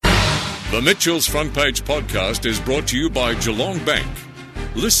The Mitchell's Front Page podcast is brought to you by Geelong Bank.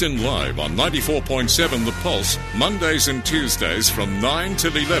 Listen live on 94.7 The Pulse, Mondays and Tuesdays from 9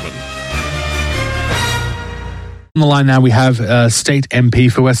 till 11. On the line now we have State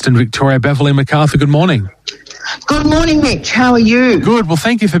MP for Western Victoria, Beverly McArthur. Good morning. Good morning, Mitch. How are you? Good. Well,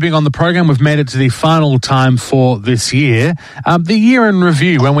 thank you for being on the program. We've made it to the final time for this year. The year in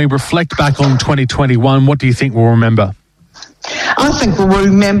review, when we reflect back on 2021, what do you think we'll remember? I think we'll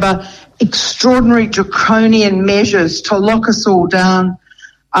remember extraordinary draconian measures to lock us all down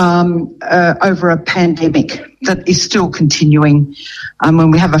over a pandemic that is still continuing.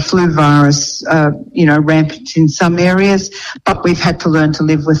 When we have a flu virus, rampant in some areas, but we've had to learn to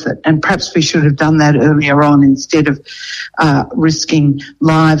live with it. And perhaps we should have done that earlier on instead of risking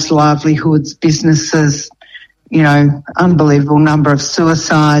lives, livelihoods, businesses, unbelievable number of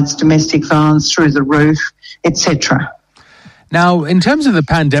suicides, domestic violence through the roof, etc. Now, in terms of the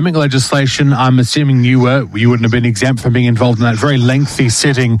pandemic legislation, I'm assuming you wouldn't have been exempt from being involved in that very lengthy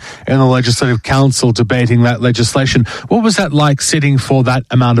sitting in the Legislative Council debating that legislation. What was that like sitting for that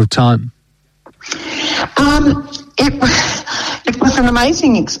amount of time? It was an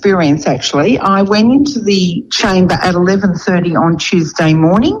amazing experience, actually. I went into the chamber at 11:30 on Tuesday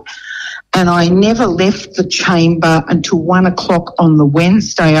morning, and I never left the chamber until 1 o'clock on the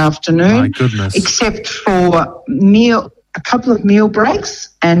Wednesday afternoon. My goodness. Except for a couple of meal breaks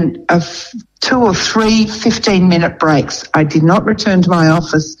and 2 or 3 15-minute breaks. I did not return to my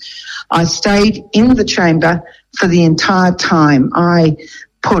office. I stayed in the chamber for the entire time. I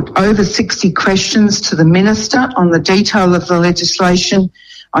put over 60 questions to the minister on the detail of the legislation.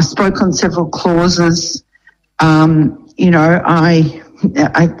 I spoke on several clauses. I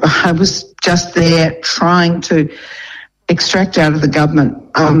was just there trying to extract out of the government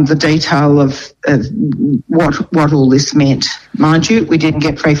the detail of what all this meant. Mind you, we didn't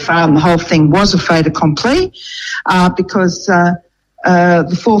get very far, and the whole thing was a fait accompli because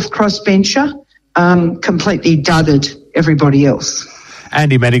the fourth crossbencher completely dudded everybody else.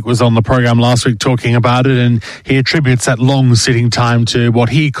 Andy Meddick was on the program last week talking about it, and he attributes that long sitting time to what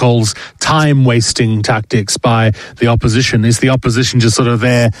he calls time-wasting tactics by the opposition. Is the opposition just sort of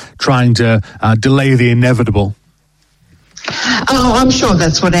there trying to delay the inevitable? Oh, I'm sure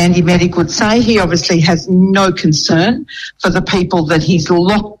that's what Andy Meddick would say. He obviously has no concern for the people that he's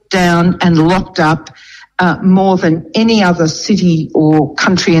locked down and locked up more than any other city or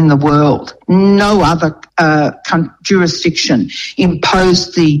country in the world. No other jurisdiction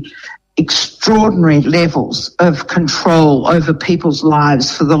imposed the extraordinary levels of control over people's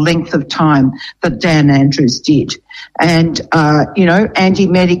lives for the length of time that Dan Andrews did. And, Andy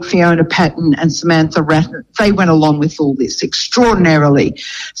Meddick, Fiona Patten and Samantha Ratton, they went along with all this extraordinarily.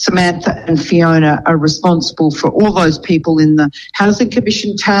 Samantha and Fiona are responsible for all those people in the Housing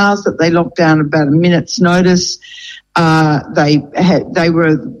Commission towers that they locked down about a minute's notice. They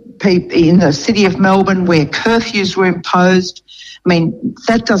were in the city of Melbourne where curfews were imposed. I mean,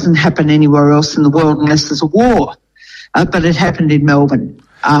 that doesn't happen anywhere else in the world unless there's a war. But it happened in Melbourne,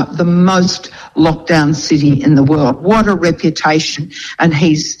 the most locked down city in the world. What a reputation. And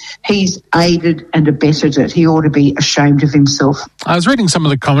he's aided and abetted it. He ought to be ashamed of himself. I was reading some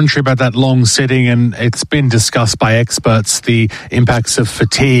of the commentary about that long sitting, and it's been discussed by experts, the impacts of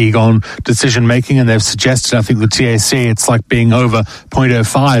fatigue on decision making, and they've suggested, I think the TAC, it's like being over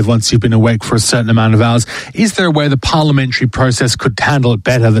 0.05 once you've been awake for a certain amount of hours. Is there a way the parliamentary process could handle it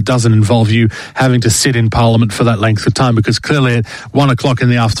better that doesn't involve you having to sit in Parliament for that length of time? Because clearly at 1 o'clock in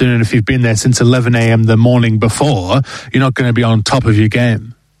the afternoon, if you've been there since 11 a.m. the morning before, you're not going to be on top of your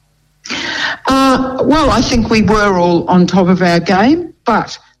game. Well, I think we were all on top of our game,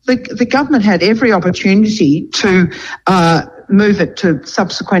 but the government had every opportunity to move it to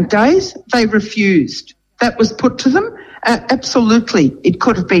subsequent days. They refused. That was put to them. Absolutely, it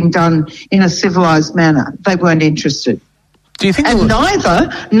could have been done in a civilised manner. They weren't interested. Do you think? And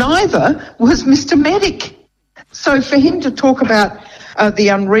neither was Mr. Meddick. So for him to talk about the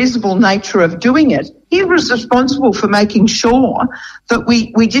unreasonable nature of doing it, he was responsible for making sure that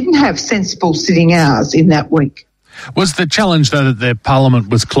we didn't have sensible sitting hours in that week. Was the challenge, though, that the Parliament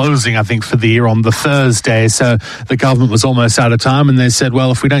was closing, I think, for the year on the Thursday, so the government was almost out of time, and they said,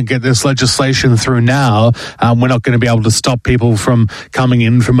 well, if we don't get this legislation through now, we're not going to be able to stop people from coming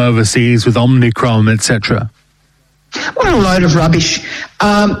in from overseas with Omicron, etc. What a load of rubbish.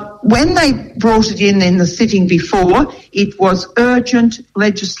 When they brought it in the sitting before, it was urgent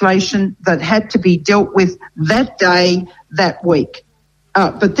legislation that had to be dealt with that day, that week.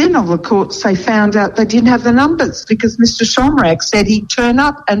 But then, of course, they found out they didn't have the numbers because Mr. Shomrak said he'd turn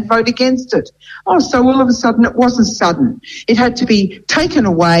up and vote against it. Oh, so all of a sudden it wasn't sudden. It had to be taken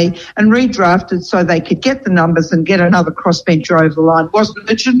away and redrafted so they could get the numbers and get another crossbencher over the line. Wasn't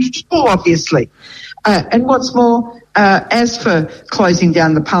mentioned at all, obviously. And what's more, as for closing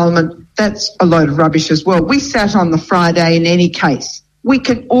down the parliament, that's a load of rubbish as well. We sat on the Friday in any case. We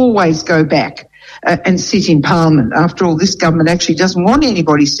can always go back and sit in Parliament. After all, this government actually doesn't want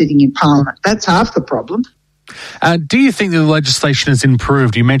anybody sitting in Parliament. That's half the problem. Do you think that the legislation has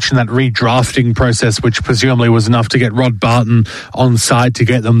improved? You mentioned that redrafting process, which presumably was enough to get Rod Barton on side to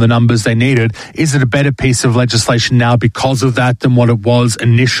get them the numbers they needed. Is it a better piece of legislation now because of that than what it was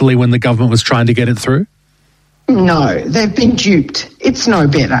initially when the government was trying to get it through? No, they've been duped. It's no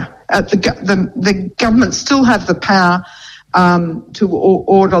better. The government still have the power to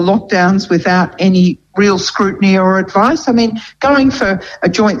order lockdowns without any real scrutiny or advice. I mean, going for a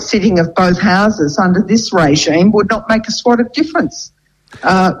joint sitting of both houses under this regime would not make a swat of difference.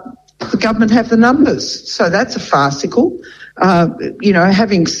 The government have the numbers, so that's a farcical.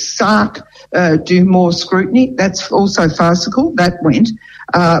 Having SARC do more scrutiny, that's also farcical. That went.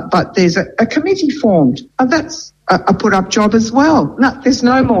 But there's a committee formed. That's a put-up job as well. No, there's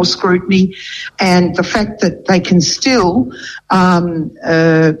no more scrutiny, and the fact that they can still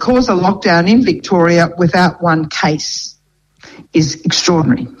cause a lockdown in Victoria without one case is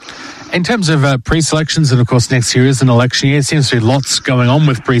extraordinary. In terms of pre-selections, and of course next year is an election year, it seems to be lots going on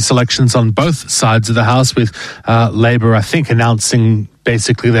with pre-selections on both sides of the House, with Labor, I think, announcing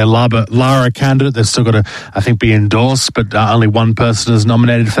basically their Lara candidate. They've still got to, I think, be endorsed, but only one person is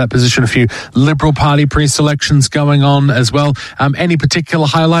nominated for that position. A few Liberal Party pre-selections going on as well. Any particular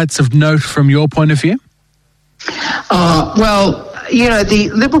highlights of note from your point of view? The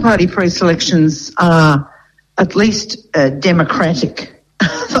Liberal Party pre-selections are at least democratic.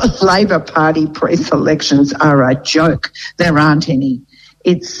 The Labor Party pre-selections are a joke. There aren't any.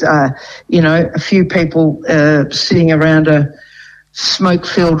 It's, a few people sitting around a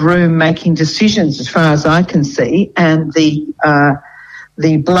smoke-filled room making decisions, as far as I can see, and the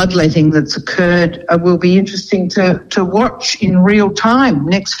bloodletting that's occurred will be interesting to watch in real time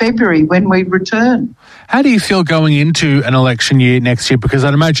next February when we return. How do you feel going into an election year next year? Because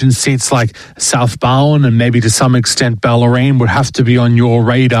I'd imagine seats like South Barwon and maybe to some extent Bellarine would have to be on your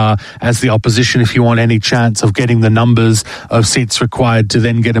radar as the opposition if you want any chance of getting the numbers of seats required to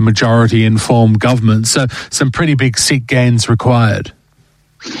then get a majority-informed government. So some pretty big seat gains required.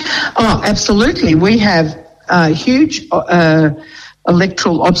 Oh, absolutely. We have huge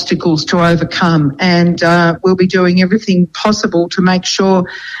electoral obstacles to overcome, and we'll be doing everything possible to make sure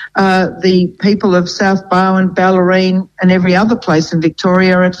the people of South Barwon, Bellarine and every other place in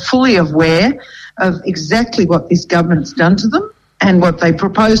Victoria are fully aware of exactly what this government's done to them and what they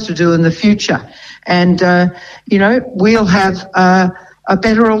propose to do in the future. And, we'll have a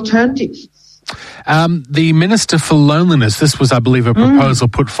better alternative. The Minister for Loneliness, this was, I believe, a proposal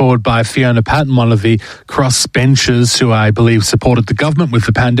put forward by Fiona Patten, one of the crossbenchers who I believe supported the government with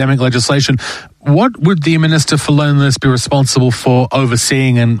the pandemic legislation. What would the Minister for Loneliness be responsible for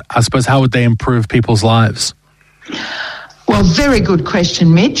overseeing, and I suppose how would they improve people's lives? Well, very good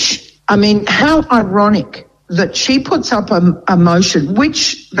question, Mitch. I mean, how ironic that she puts up a motion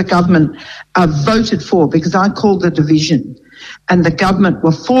which the government voted for, because I called the division, and the government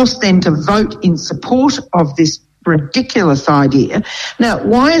were forced then to vote in support of this ridiculous idea. Now,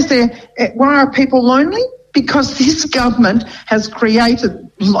 why are people lonely? Because this government has created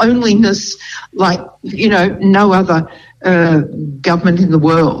loneliness like, no other government in the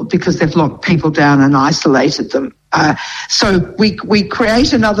world, because they've locked people down and isolated them. So we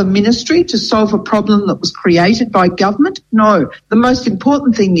create another ministry to solve a problem that was created by government? No. The most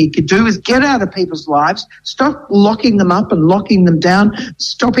important thing you could do is get out of people's lives, stop locking them up and locking them down,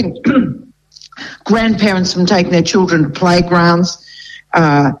 stopping grandparents from taking their children to playgrounds,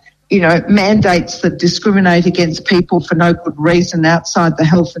 mandates that discriminate against people for no good reason outside the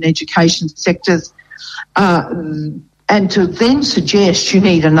health and education sectors, and to then suggest you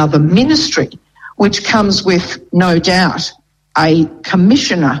need another ministry, which comes with, no doubt, a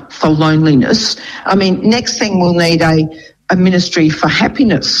commissioner for loneliness. I mean, next thing we'll need a ministry for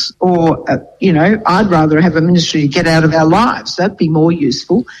happiness, or, I'd rather have a ministry to get out of our lives. That'd be more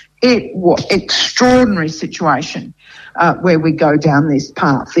useful. Extraordinary situation where we go down this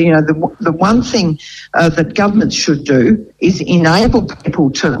path. The one thing that governments should do is enable people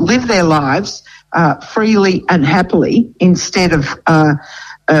to live their lives freely and happily, instead of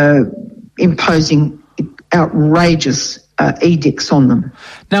imposing outrageous edicts on them.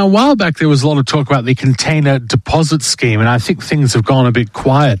 Now, a while back, there was a lot of talk about the container deposit scheme, and I think things have gone a bit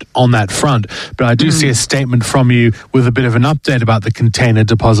quiet on that front. But I do see a statement from you with a bit of an update about the container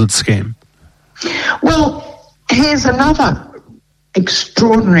deposit scheme. Well, here's another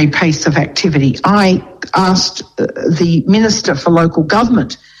extraordinary piece of activity. I asked the Minister for Local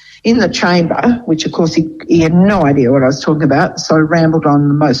Government in the chamber, which of course he had no idea what I was talking about, so rambled on in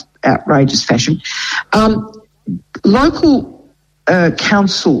the most outrageous fashion. Local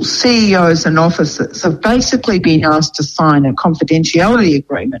council CEOs and officers have basically been asked to sign a confidentiality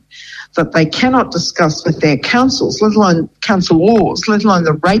agreement that they cannot discuss with their councils, let alone councillors, let alone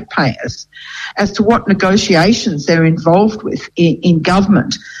the ratepayers, as to what negotiations they're involved with in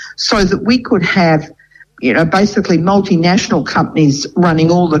government, so that we could have, basically multinational companies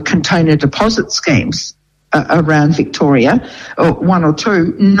running all the container deposit schemes around Victoria, or one or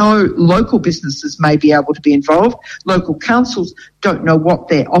two. No local businesses may be able to be involved. Local councils don't know what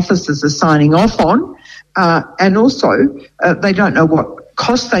their officers are signing off on, and also they don't know what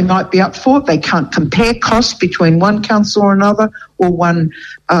costs they might be up for. They can't compare costs between one council or another, or one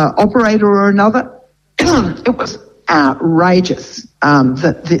operator or another. It was outrageous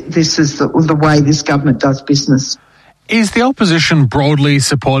that this is the way this government does business. Is the opposition broadly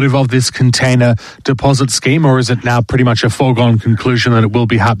supportive of this container deposit scheme, or is it now pretty much a foregone conclusion that it will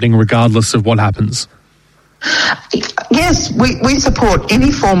be happening regardless of what happens? Yes, we support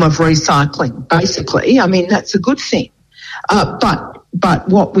any form of recycling, basically. I mean, that's a good thing. But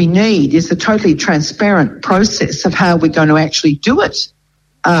what we need is a totally transparent process of how we're going to actually do it.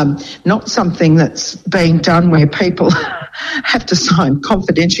 Not something that's being done where people have to sign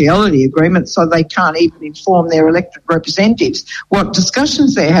confidentiality agreements so they can't even inform their elected representatives what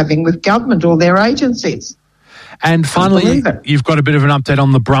discussions they're having with government or their agencies. And finally, you've got a bit of an update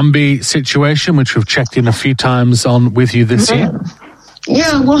on the Brumby situation, which we've checked in a few times on with you this year.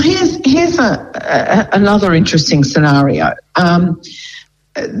 Yeah, well, here's another interesting scenario.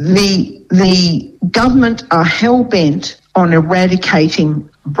 The government are hell-bent on eradicating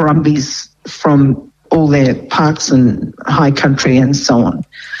Brumbies from all their parks and high country and so on.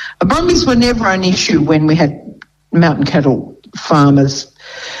 Brumbies were never an issue when we had mountain cattle farmers,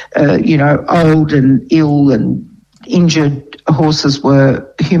 old and ill and injured horses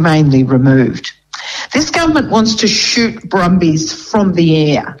were humanely removed. This government wants to shoot Brumbies from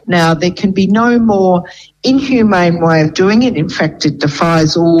the air. Now, there can be no more inhumane way of doing it. In fact, it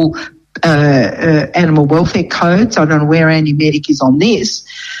defies all animal welfare codes. I don't know where Andy Medic is on this.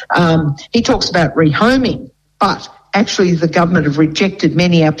 He talks about rehoming, but actually the government have rejected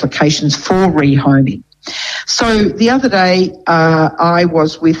many applications for rehoming. So the other day I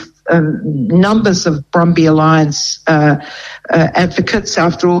was with numbers of Brumby Alliance advocates.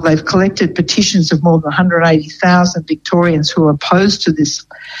 After all, they've collected petitions of more than 180,000 Victorians who are opposed to this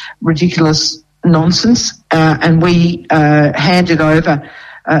ridiculous nonsense, and we handed over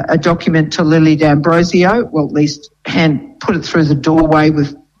a document to Lily D'Ambrosio, well, at least put it through the doorway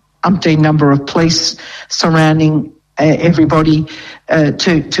with umpteen number of police surrounding everybody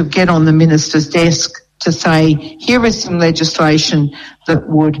to get on the minister's desk to say, here is some legislation that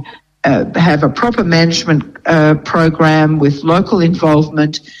would have a proper management program with local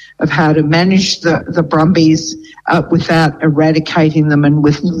involvement of how to manage the Brumbies without eradicating them and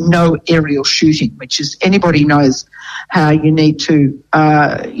with no aerial shooting, which is, anybody knows how you need to,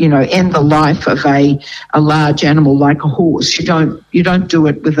 end the life of a large animal like a horse. You don't do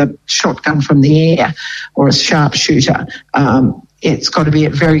it with a shotgun from the air or a sharpshooter. It's got to be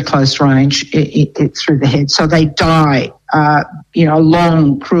at very close range through the head. So they die,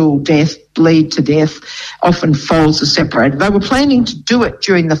 long, cruel death, bleed to death, often foals are separated. They were planning to do it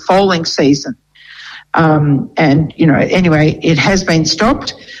during the foaling season. Anyway, it has been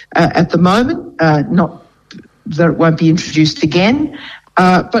stopped at the moment, not that it won't be introduced again.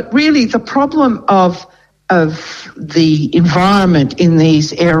 But really the problem of the environment in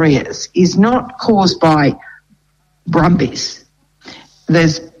these areas is not caused by Brumbies.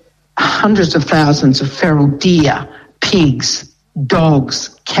 There's hundreds of thousands of feral deer, pigs,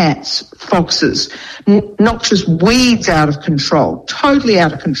 dogs, cats, foxes, noxious weeds out of control, totally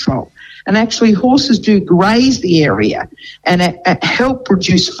out of control. And actually horses do graze the area and help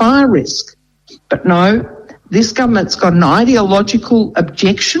reduce fire risk. But no, this government's got an ideological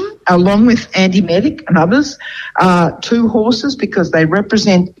objection, along with Andy Medic and others, to horses because they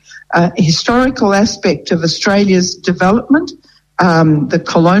represent a historical aspect of Australia's development. The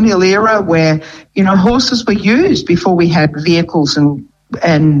colonial era where, horses were used before we had vehicles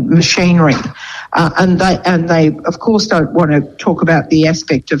and machinery. And they, of course, don't want to talk about the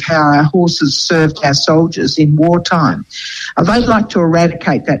aspect of how our horses served our soldiers in wartime. They'd like to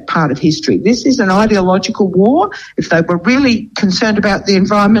eradicate that part of history. This is an ideological war. If they were really concerned about the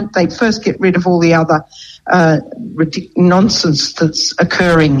environment, they'd first get rid of all the other nonsense that's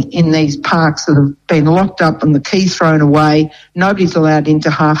occurring in these parks that have been locked up and the key thrown away. Nobody's allowed into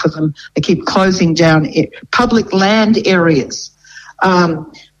half of them. They keep closing down public land areas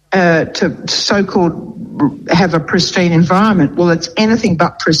to so-called have a pristine environment. Well, it's anything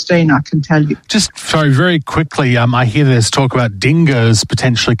but pristine, I can tell you. Just very quickly, I hear there's talk about dingoes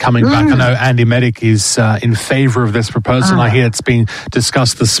potentially coming back. I know Andy Medic is in favour of this proposal. I hear it's being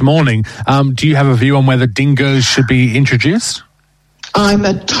discussed this morning. Do you have a view on whether dingoes should be introduced? I'm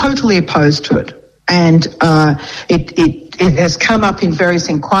totally opposed to it. And it has come up in various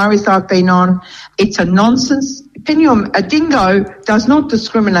inquiries I've been on. It's a nonsense. A dingo does not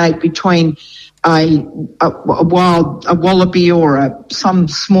discriminate between a wallaby or some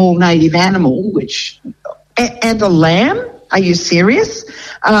small native animal, and a lamb. Are you serious?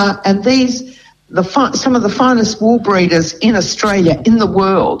 And some of the finest wool breeders in Australia, in the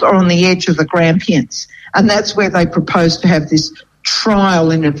world, are on the edge of the Grampians, and that's where they propose to have this trial,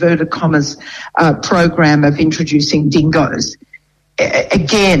 in inverted commas, program of introducing dingoes.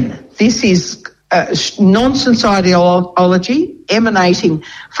 Again, this is nonsense ideology emanating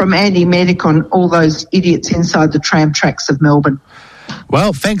from Andy Medic on all those idiots inside the tram tracks of Melbourne.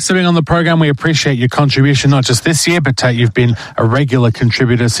 Well, thanks for being on the program. We appreciate your contribution, not just this year, but you've been a regular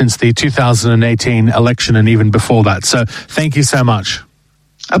contributor since the 2018 election and even before that. So thank you so much.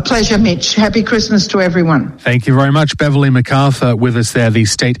 A pleasure, Mitch. Happy Christmas to everyone. Thank you very much. Beverly MacArthur with us there, the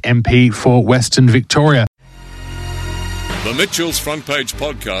State MP for Western Victoria. The Mitchell's Front Page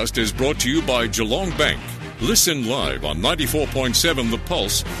podcast is brought to you by Geelong Bank. Listen live on 94.7 The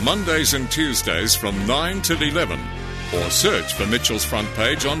Pulse, Mondays and Tuesdays from 9 till 11. Or search for Mitchell's Front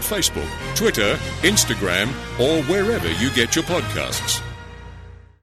Page on Facebook, Twitter, Instagram, or wherever you get your podcasts.